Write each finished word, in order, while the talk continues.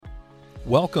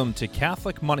Welcome to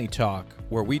Catholic Money Talk,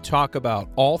 where we talk about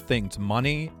all things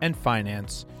money and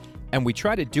finance, and we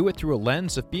try to do it through a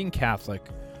lens of being Catholic,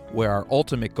 where our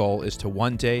ultimate goal is to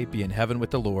one day be in heaven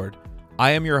with the Lord.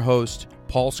 I am your host,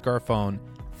 Paul Scarfone.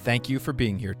 Thank you for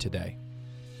being here today.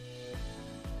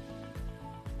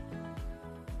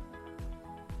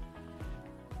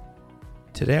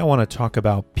 Today I want to talk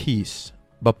about peace,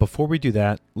 but before we do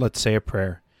that, let's say a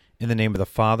prayer. In the name of the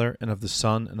Father, and of the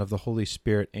Son, and of the Holy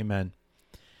Spirit, amen.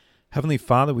 Heavenly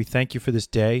Father, we thank you for this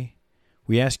day.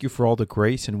 We ask you for all the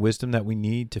grace and wisdom that we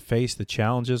need to face the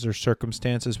challenges or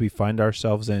circumstances we find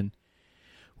ourselves in.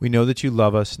 We know that you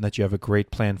love us and that you have a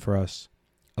great plan for us.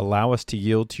 Allow us to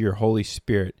yield to your Holy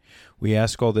Spirit. We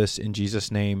ask all this in Jesus'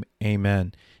 name,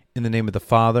 amen. In the name of the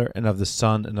Father, and of the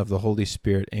Son, and of the Holy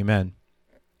Spirit, amen.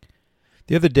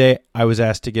 The other day, I was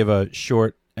asked to give a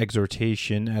short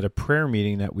exhortation at a prayer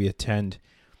meeting that we attend.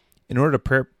 In order to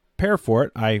prepare for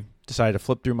it, I decided to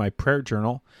flip through my prayer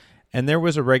journal, and there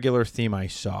was a regular theme I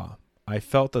saw. I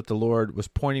felt that the Lord was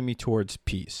pointing me towards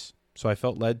peace, so I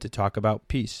felt led to talk about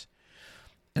peace.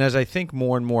 And as I think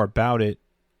more and more about it,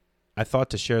 I thought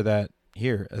to share that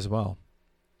here as well.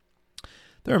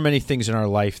 There are many things in our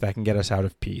life that can get us out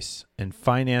of peace, and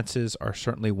finances are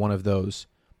certainly one of those,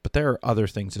 but there are other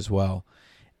things as well.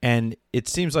 And it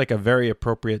seems like a very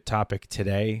appropriate topic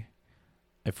today.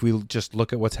 If we just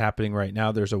look at what's happening right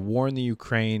now, there's a war in the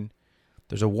Ukraine,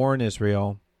 there's a war in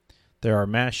Israel, there are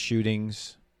mass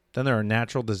shootings, then there are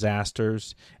natural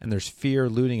disasters, and there's fear,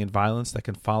 looting, and violence that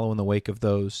can follow in the wake of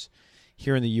those.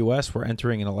 Here in the U.S., we're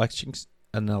entering an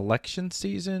election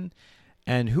season,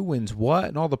 and who wins what,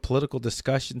 and all the political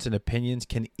discussions and opinions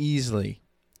can easily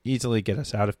get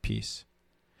us out of peace.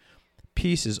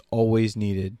 Peace is always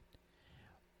needed.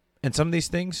 And some of these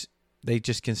things, they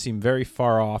just can seem very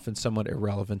far off and somewhat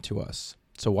irrelevant to us.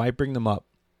 So why bring them up?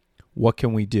 What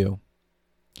can we do?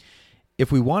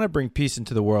 If we want to bring peace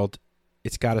into the world,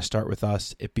 it's got to start with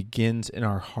us. It begins in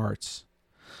our hearts.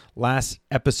 Last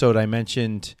episode, I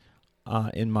mentioned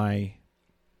in my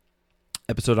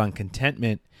episode on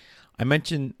contentment, I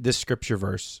mentioned this scripture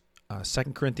verse, 2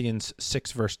 Corinthians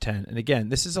 6, verse 10. And again,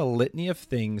 this is a litany of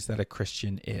things that a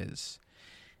Christian is.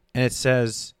 And it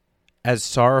says, as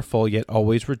sorrowful yet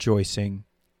always rejoicing,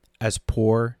 as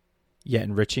poor yet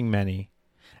enriching many,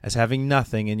 as having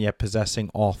nothing and yet possessing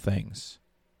all things.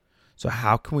 So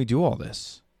how can we do all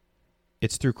this?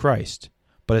 It's through Christ,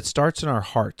 but it starts in our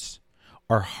hearts.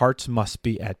 Our hearts must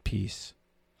be at peace.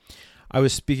 I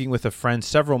was speaking with a friend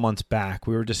several months back.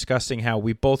 We were discussing how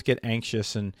we both get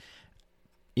anxious and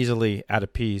easily out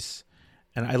of peace.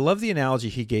 And I love the analogy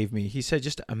he gave me. He said,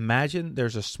 just imagine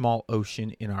there's a small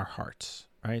ocean in our hearts,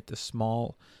 right? The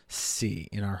small sea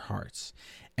in our hearts.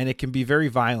 And it can be very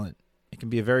violent. It can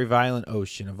be a very violent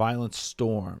ocean, a violent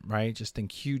storm, right? Just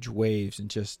think huge waves and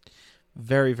just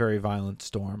very, very violent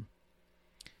storm.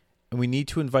 And we need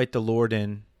to invite the Lord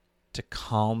in to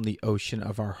calm the ocean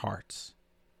of our hearts.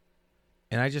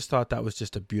 And I just thought that was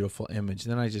just a beautiful image.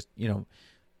 And then I just,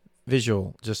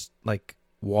 visual, just like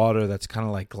water that's kind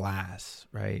of like glass,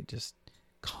 right? Just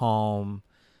calm,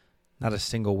 not a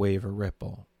single wave or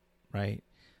ripple, right?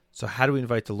 So how do we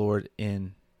invite the Lord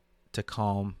in to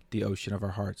calm the ocean of our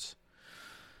hearts?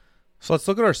 So let's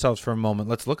look at ourselves for a moment.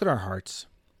 Let's look at our hearts.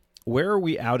 Where are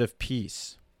we out of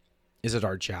peace? Is it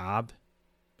our job?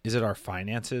 Is it our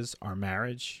finances, our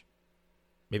marriage?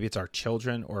 Maybe it's our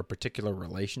children or a particular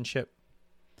relationship.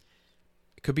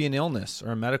 It could be an illness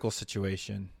or a medical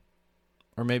situation.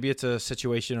 Or maybe it's a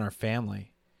situation in our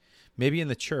family. Maybe in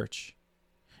the church.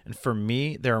 And for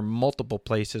me, there are multiple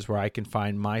places where I can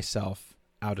find myself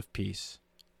out of peace.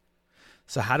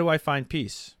 So how do I find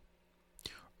peace?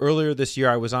 Earlier this year,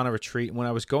 I was on a retreat, and when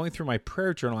I was going through my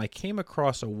prayer journal, I came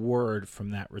across a word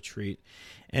from that retreat.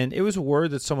 And it was a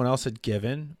word that someone else had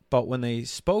given, but when they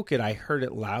spoke it, I heard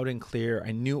it loud and clear.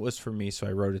 I knew it was for me, so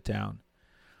I wrote it down.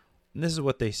 And this is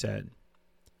what they said.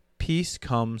 Peace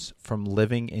comes from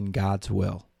living in God's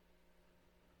will.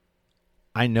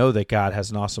 I know that God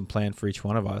has an awesome plan for each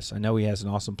one of us. I know He has an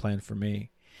awesome plan for me.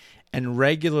 And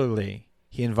regularly,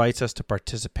 He invites us to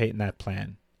participate in that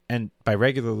plan. And by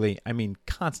regularly, I mean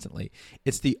constantly.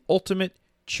 It's the ultimate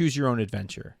choose-your-own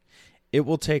adventure. It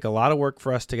will take a lot of work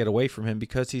for us to get away from Him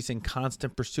because He's in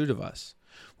constant pursuit of us.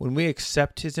 When we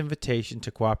accept His invitation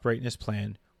to cooperate in His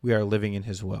plan, we are living in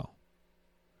His will.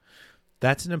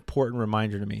 That's an important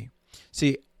reminder to me.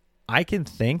 See, I can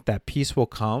think that peace will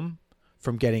come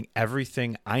from getting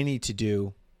everything I need to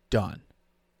do done.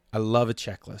 I love a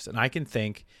checklist. And I can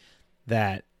think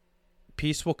that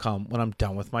peace will come when I'm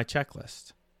done with my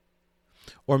checklist.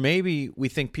 Or maybe we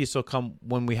think peace will come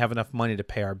when we have enough money to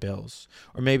pay our bills.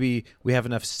 Or maybe we have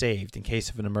enough saved in case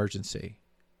of an emergency.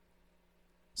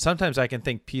 Sometimes I can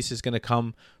think peace is going to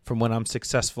come from when I'm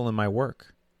successful in my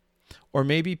work. Or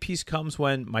maybe peace comes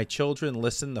when my children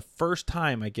listen the first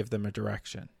time I give them a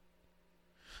direction.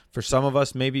 For some of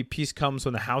us, maybe peace comes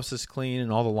when the house is clean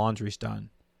and all the laundry's done.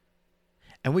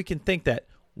 And we can think that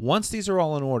once these are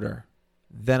all in order,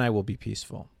 then I will be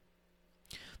peaceful.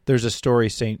 There's a story,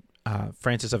 St.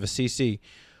 Francis of Assisi.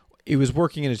 He was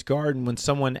working in his garden when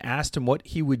someone asked him what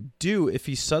he would do if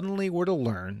he suddenly were to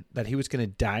learn that he was going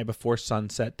to die before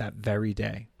sunset that very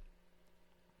day.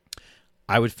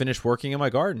 I would finish working in my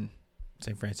garden,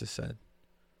 St. Francis said.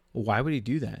 Well, why would he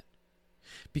do that?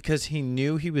 Because he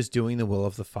knew he was doing the will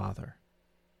of the Father.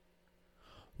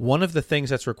 One of the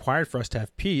things that's required for us to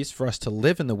have peace, for us to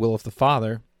live in the will of the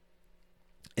Father,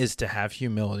 is to have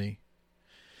humility.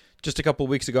 Just a couple of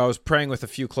weeks ago, I was praying with a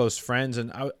few close friends,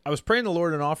 and I was praying the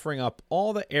Lord and offering up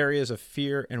all the areas of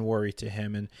fear and worry to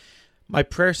Him. And my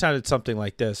prayer sounded something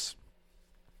like this: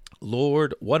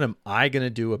 Lord, what am I going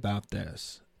to do about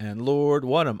this? And Lord,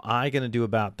 what am I going to do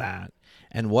about that?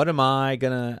 And what am I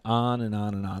going to, on and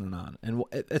on and on and on. And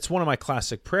it's one of my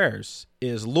classic prayers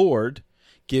is, Lord,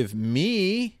 give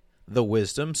me the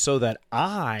wisdom so that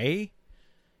I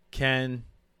can ...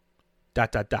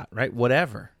 right?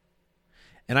 Whatever.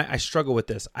 And I struggle with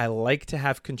this. I like to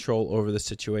have control over the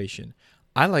situation.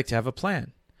 I like to have a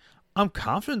plan. I'm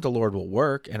confident the Lord will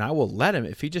work, and I will let Him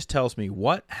if He just tells me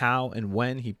what, how, and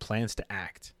when He plans to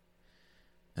act.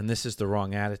 And this is the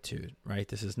wrong attitude, right?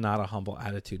 This is not a humble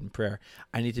attitude in prayer.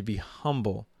 I need to be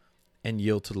humble and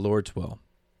yield to the Lord's will.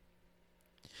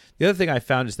 The other thing I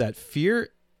found is that fear,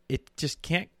 it just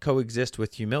can't coexist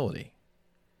with humility,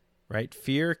 right?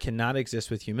 Fear cannot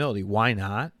exist with humility. Why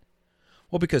not?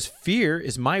 Well, because fear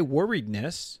is my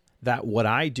worriedness that what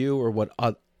I do or what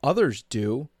others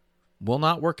do will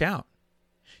not work out.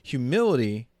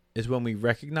 Humility is when we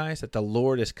recognize that the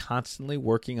Lord is constantly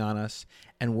working on us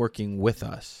and working with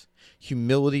us.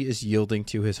 Humility is yielding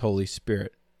to His Holy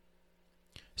Spirit.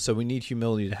 So we need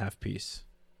humility to have peace.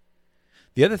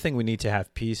 The other thing we need to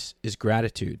have peace is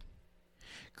gratitude.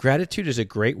 Gratitude is a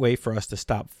great way for us to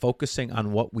stop focusing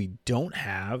on what we don't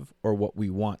have or what we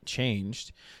want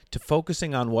changed, to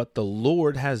focusing on what the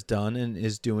Lord has done and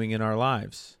is doing in our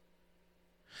lives.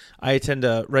 I attend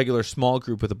a regular small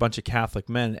group with a bunch of Catholic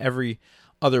men. Every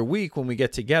other week when we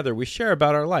get together, we share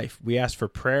about our life. We ask for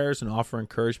prayers and offer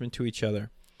encouragement to each other.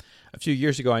 A few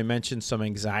years ago, I mentioned some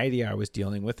anxiety I was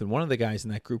dealing with, and one of the guys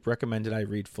in that group recommended I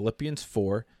read Philippians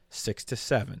 4,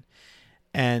 6-7,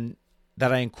 and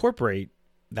that I incorporate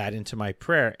that into my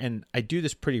prayer. And I do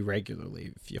this pretty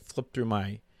regularly. If you flip through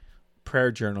my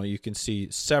prayer journal, you can see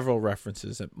several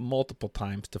references at multiple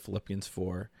times to Philippians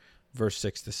 4, verse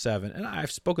 6-7. And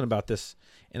I've spoken about this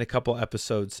in a couple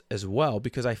episodes as well,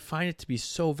 because I find it to be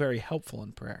so very helpful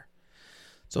in prayer.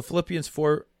 So Philippians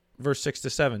 4, verse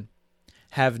 6-7,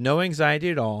 have no anxiety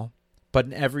at all, but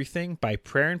in everything, by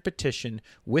prayer and petition,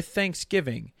 with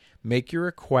thanksgiving, make your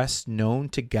requests known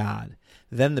to God.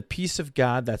 Then the peace of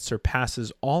God that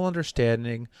surpasses all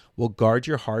understanding will guard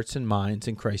your hearts and minds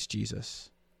in Christ Jesus.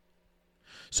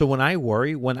 So when I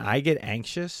worry, when I get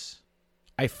anxious,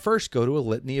 I first go to a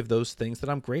litany of those things that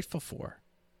I'm grateful for.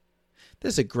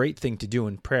 This is a great thing to do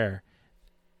in prayer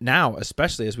now,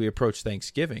 especially as we approach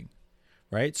Thanksgiving,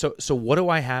 right? So what do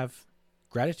I have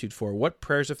gratitude for? What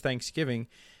prayers of thanksgiving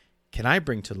can I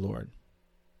bring to the Lord?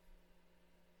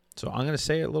 So I'm going to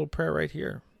say a little prayer right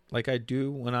here, like I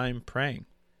do when I'm praying.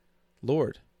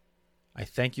 Lord, I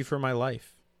thank you for my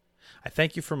life. I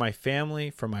thank you for my family,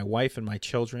 for my wife and my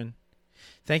children.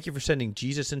 Thank you for sending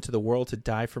Jesus into the world to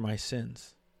die for my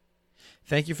sins.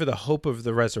 Thank you for the hope of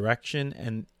the resurrection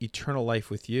and eternal life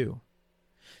with you.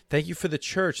 Thank you for the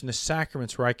church and the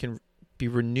sacraments where I can be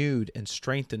renewed and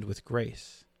strengthened with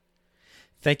grace.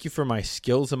 Thank you for my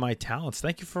skills and my talents.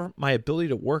 Thank you for my ability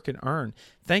to work and earn.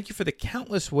 Thank you for the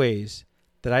countless ways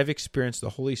that I've experienced the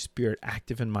Holy Spirit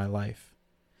active in my life.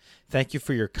 Thank you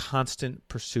for your constant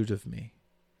pursuit of me.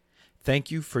 Thank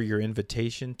you for your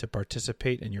invitation to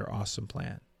participate in your awesome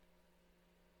plan.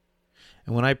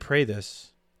 And when I pray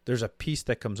this, there's a peace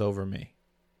that comes over me.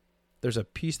 There's a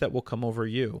peace that will come over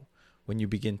you when you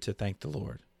begin to thank the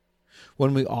Lord.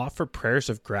 When we offer prayers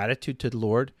of gratitude to the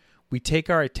Lord, we take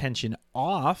our attention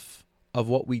off of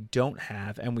what we don't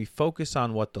have and we focus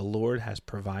on what the Lord has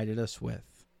provided us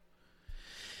with.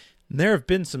 And there have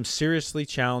been some seriously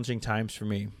challenging times for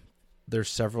me. There's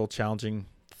several challenging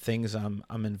things I'm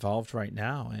involved right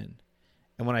now in.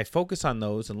 And when I focus on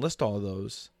those and list all of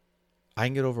those, I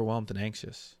can get overwhelmed and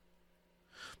anxious.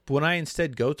 But when I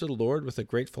instead go to the Lord with a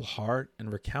grateful heart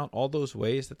and recount all those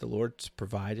ways that the Lord's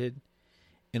provided,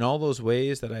 in all those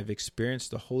ways that I've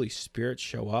experienced the Holy Spirit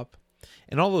show up,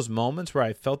 in all those moments where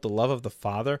I felt the love of the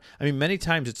Father, many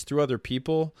times it's through other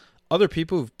people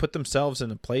who've put themselves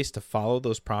in a place to follow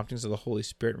those promptings of the Holy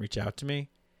Spirit and reach out to me.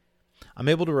 I'm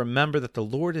able to remember that the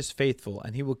Lord is faithful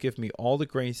and He will give me all the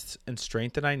grace and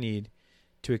strength that I need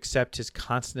to accept His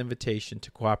constant invitation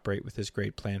to cooperate with His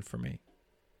great plan for me.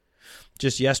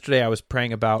 Just yesterday I was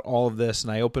praying about all of this,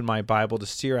 and I opened my Bible to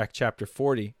Sirach chapter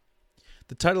 40.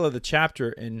 The title of the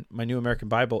chapter in my New American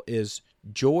Bible is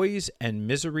Joys and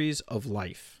Miseries of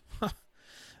Life.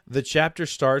 The chapter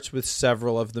starts with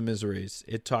several of the miseries.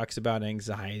 It talks about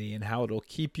anxiety and how it'll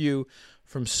keep you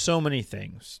from so many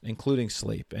things, including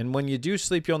sleep. And when you do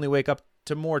sleep, you only wake up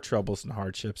to more troubles and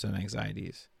hardships and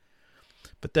anxieties.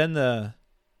 But then the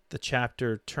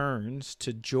chapter turns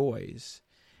to joys,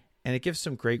 and it gives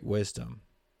some great wisdom.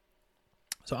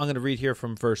 So I'm going to read here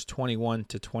from verse 21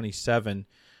 to 27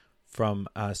 from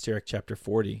Sirach chapter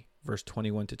 40, verse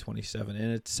 21 to 27.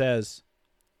 And it says,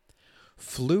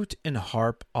 "Flute and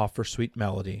harp offer sweet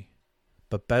melody,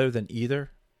 but better than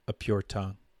either, a pure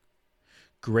tongue.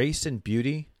 Grace and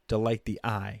beauty delight the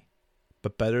eye,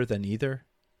 but better than either,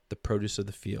 the produce of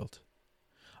the field.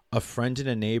 A friend and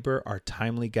a neighbor are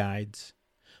timely guides,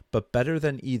 but better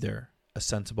than either, a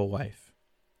sensible wife.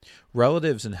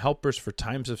 Relatives and helpers for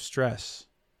times of stress,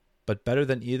 but better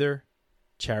than either,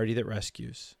 charity that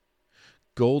rescues.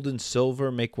 Gold and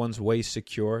silver make one's way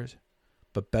secured,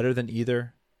 but better than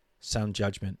either, sound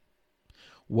judgment.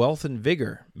 Wealth and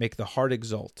vigor make the heart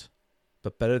exult,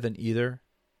 but better than either,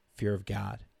 fear of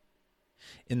God.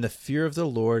 In the fear of the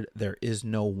Lord there is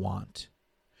no want.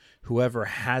 Whoever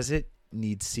has it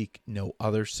need seek no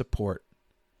other support.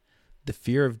 The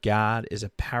fear of God is a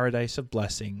paradise of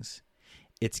blessings.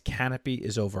 Its canopy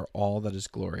is over all that is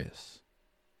glorious."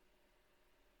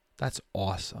 That's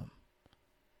awesome.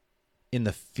 In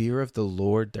the fear of the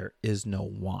Lord, there is no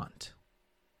want.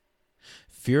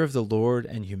 Fear of the Lord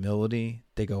and humility,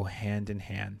 they go hand in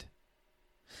hand.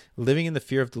 Living in the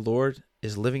fear of the Lord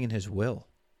is living in His will.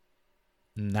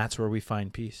 And that's where we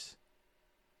find peace.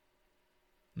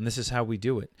 And this is how we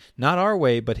do it. Not our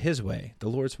way, but His way, the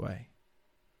Lord's way.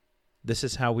 This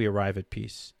is how we arrive at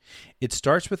peace. It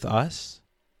starts with us.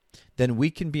 Then we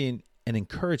can be an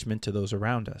encouragement to those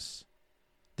around us.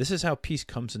 This is how peace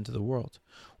comes into the world.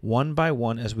 One by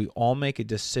one, as we all make a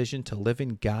decision to live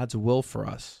in God's will for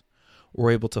us,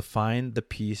 we're able to find the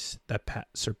peace that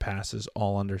surpasses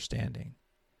all understanding.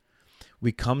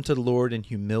 We come to the Lord in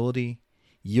humility,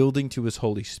 yielding to His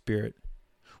Holy Spirit.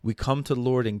 We come to the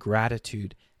Lord in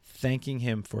gratitude, thanking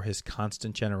Him for His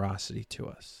constant generosity to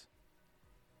us.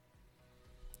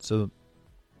 So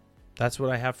that's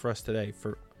what I have for us today,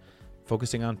 for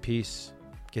focusing on peace,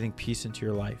 getting peace into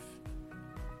your life.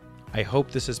 I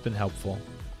hope this has been helpful.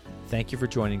 Thank you for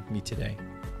joining me today.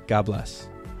 God bless.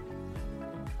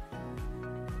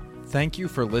 Thank you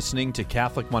for listening to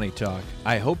Catholic Money Talk.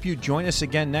 I hope you join us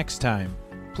again next time.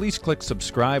 Please click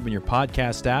subscribe in your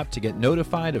podcast app to get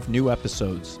notified of new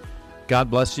episodes. God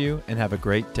bless you and have a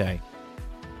great day.